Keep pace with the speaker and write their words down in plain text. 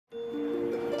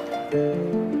We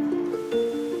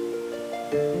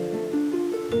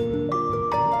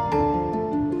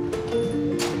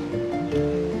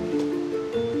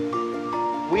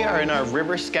are in our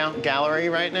River Scout gallery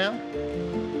right now.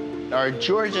 Our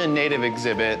Georgia native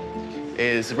exhibit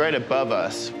is right above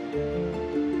us.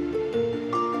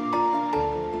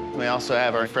 We also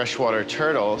have our freshwater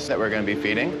turtles that we're going to be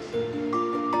feeding.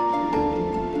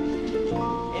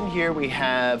 In here we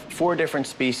have 4 different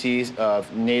species of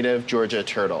native Georgia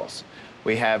turtles.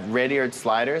 We have red-eared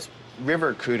sliders,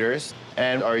 river cooters,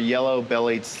 and our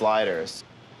yellow-bellied sliders.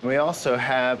 We also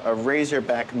have a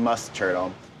razorback musk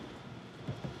turtle.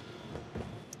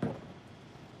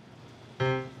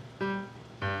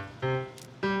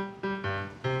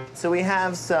 So we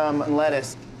have some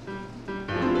lettuce,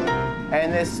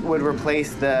 and this would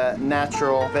replace the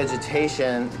natural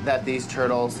vegetation that these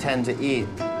turtles tend to eat.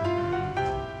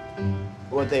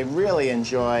 What they really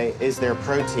enjoy is their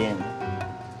protein.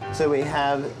 So we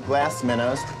have glass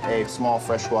minnows, a small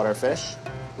freshwater fish.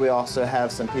 We also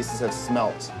have some pieces of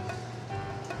smelt.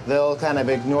 They'll kind of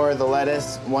ignore the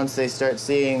lettuce once they start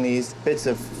seeing these bits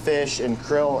of fish and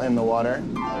krill in the water.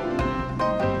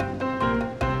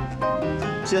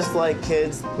 Just like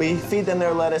kids, we feed them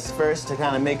their lettuce first to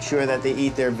kind of make sure that they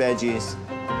eat their veggies.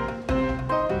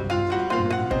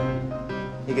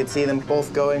 You can see them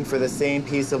both going for the same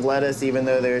piece of lettuce, even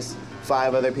though there's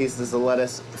 5 other pieces of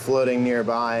lettuce floating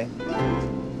nearby.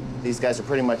 These guys are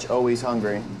pretty much always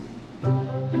hungry.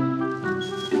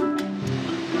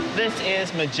 This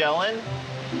is Magellan,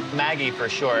 Maggie for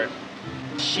short.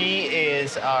 She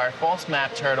is our false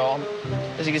map turtle.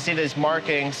 As you can see, there's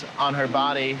markings on her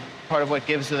body. Part of what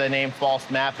gives her the name false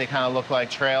map. They kind of look like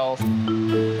trails.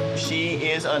 She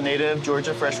is a native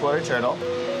Georgia freshwater turtle.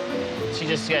 She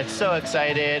just gets so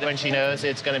excited when she knows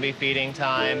it's going to be feeding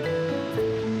time.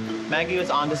 Maggie was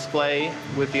on display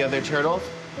with the other turtles,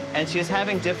 and she was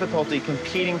having difficulty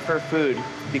competing for food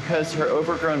because her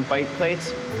overgrown bite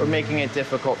plates were making it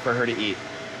difficult for her to eat.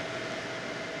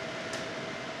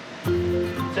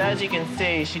 So as you can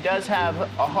see, she does have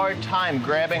a hard time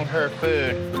grabbing her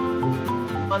food.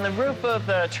 On the roof of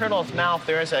the turtle's mouth,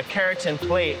 there is a keratin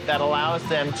plate that allows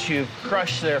them to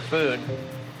crush their food,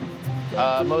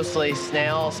 mostly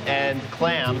snails and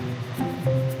clam.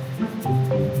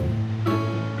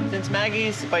 Since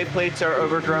Maggie's bite plates are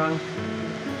overgrown,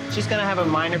 she's going to have a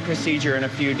minor procedure in a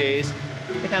few days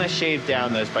to kind of shave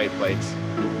down those bite plates.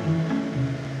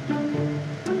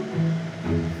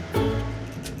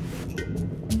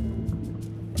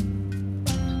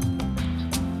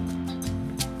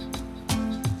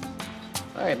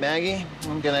 All right, Maggie,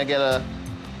 I'm gonna get a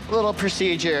little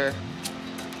procedure.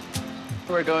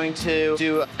 We're going to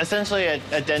do essentially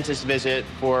a dentist visit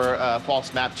for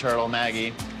false map turtle,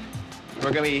 Maggie.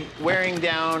 We're gonna be wearing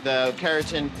down the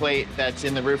keratin plate that's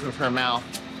in the roof of her mouth.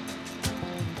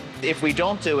 If we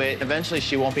don't do it, eventually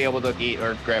she won't be able to eat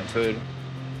or grab food.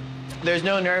 There's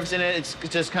no nerves in it. It's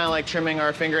just kind of like trimming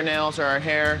our fingernails or our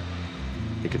hair.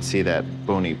 You can see that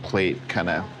bony plate kind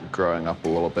of growing up a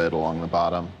little bit along the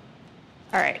bottom.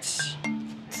 All right,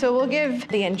 so we'll give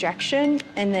the injection,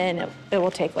 and then it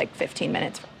will take like 15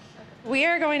 minutes. We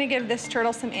are going to give this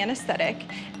turtle some anesthetic,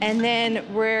 and then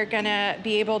we're gonna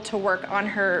be able to work on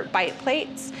her bite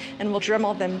plates, and we'll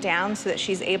Dremel them down so that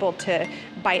she's able to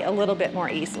bite a little bit more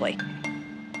easily.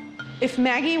 If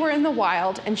Maggie were in the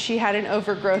wild and she had an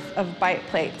overgrowth of bite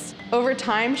plates, over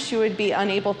time she would be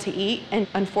unable to eat and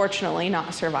unfortunately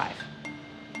not survive.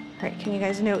 All right, can you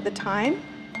guys note the time?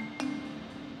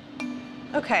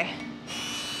 Okay.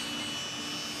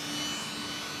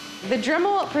 The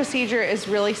Dremel procedure is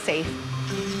really safe.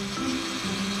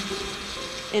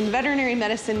 In veterinary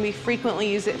medicine, we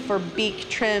frequently use it for beak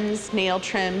trims, nail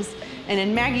trims, and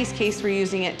in Maggie's case, we're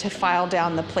using it to file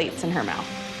down the plates in her mouth.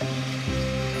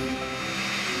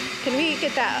 Can we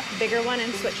get that bigger one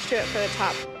and switch to it for the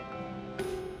top?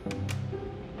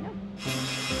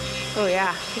 Oh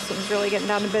yeah, this one's really getting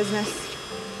down to business.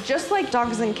 Just like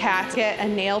dogs and cats get a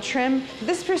nail trim,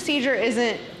 this procedure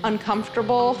isn't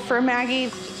uncomfortable for Maggie.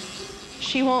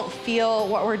 She won't feel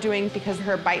what we're doing because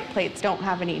her bite plates don't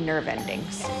have any nerve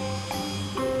endings.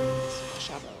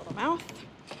 Shove her little mouth.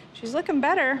 She's looking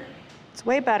better. It's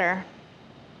way better.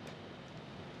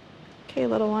 Okay,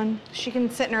 little one. She can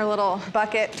sit in her little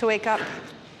bucket to wake up.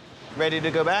 Ready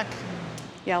to go back?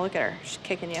 Yeah, look at her. She's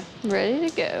kicking you. Ready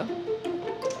to go.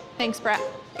 Thanks, Brett.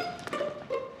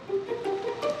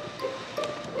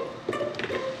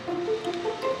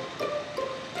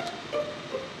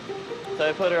 So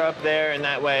I put her up there, and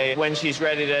that way, when she's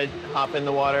ready to hop in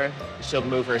the water, she'll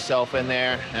move herself in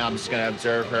there, and I'm just gonna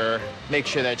observe her, make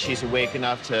sure that she's awake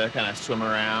enough to kind of swim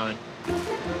around.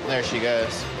 There she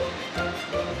goes.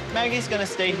 Maggie's gonna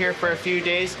stay here for a few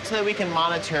days so that we can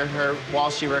monitor her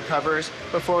while she recovers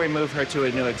before we move her to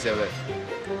a new exhibit.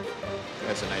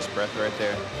 That's a nice breath right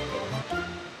there.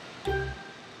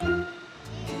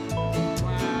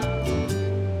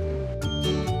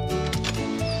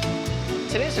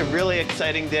 Today's a really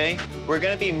exciting day. We're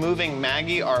gonna be moving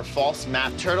Maggie, our false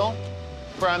map turtle,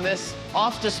 from this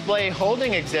off-display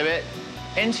holding exhibit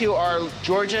into our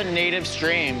Georgia native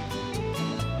stream.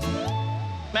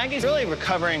 Maggie's really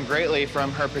recovering greatly from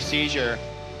her procedure.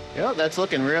 Yep, that's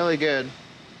looking really good.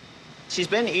 She's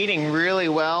been eating really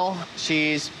well.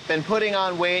 She's been putting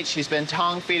on weight. She's been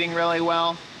tongue feeding really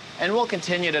well. And we'll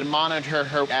continue to monitor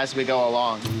her as we go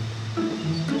along.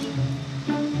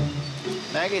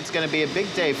 Maggie, it's gonna be a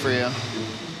big day for you.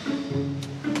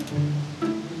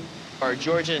 Our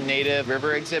Georgia native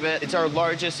river exhibit, it's our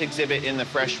largest exhibit in the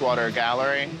freshwater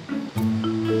gallery.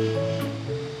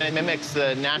 It mimics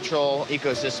the natural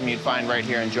ecosystem you'd find right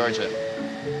here in Georgia.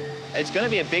 It's going to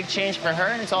be a big change for her,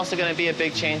 and it's also going to be a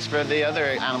big change for the other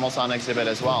animals on exhibit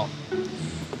as well.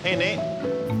 Hey, Nate.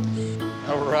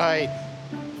 All right.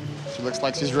 She looks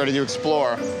like she's ready to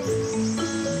explore.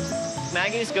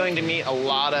 Maggie's going to meet a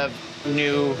lot of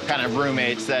new kind of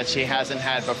roommates that she hasn't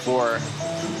had before.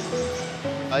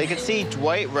 You can see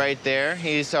Dwight right there.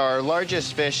 He's our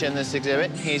largest fish in this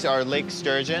exhibit. He's our lake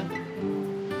sturgeon.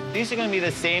 These are going to be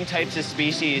the same types of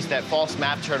species that false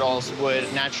map turtles would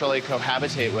naturally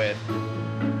cohabitate with.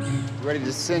 Ready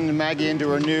to send Maggie into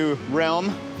her new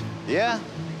realm? Yeah.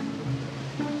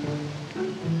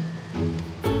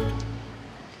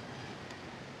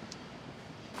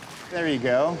 There you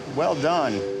go. Well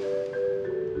done.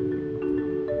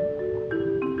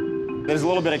 There's a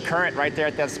little bit of current right there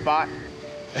at that spot.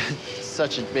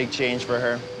 Such a big change for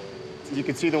her. You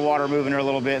can see the water moving her a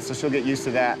little bit, so she'll get used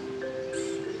to that.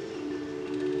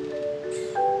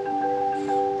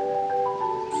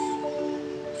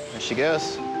 There she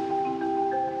goes.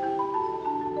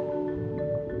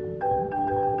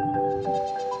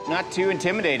 Not too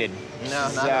intimidated. No,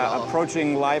 She's, not at all.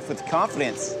 approaching life with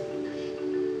confidence.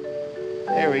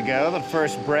 There we go, the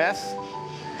first breath.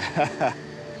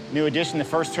 New addition, the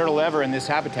first turtle ever in this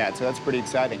habitat, so that's pretty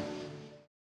exciting.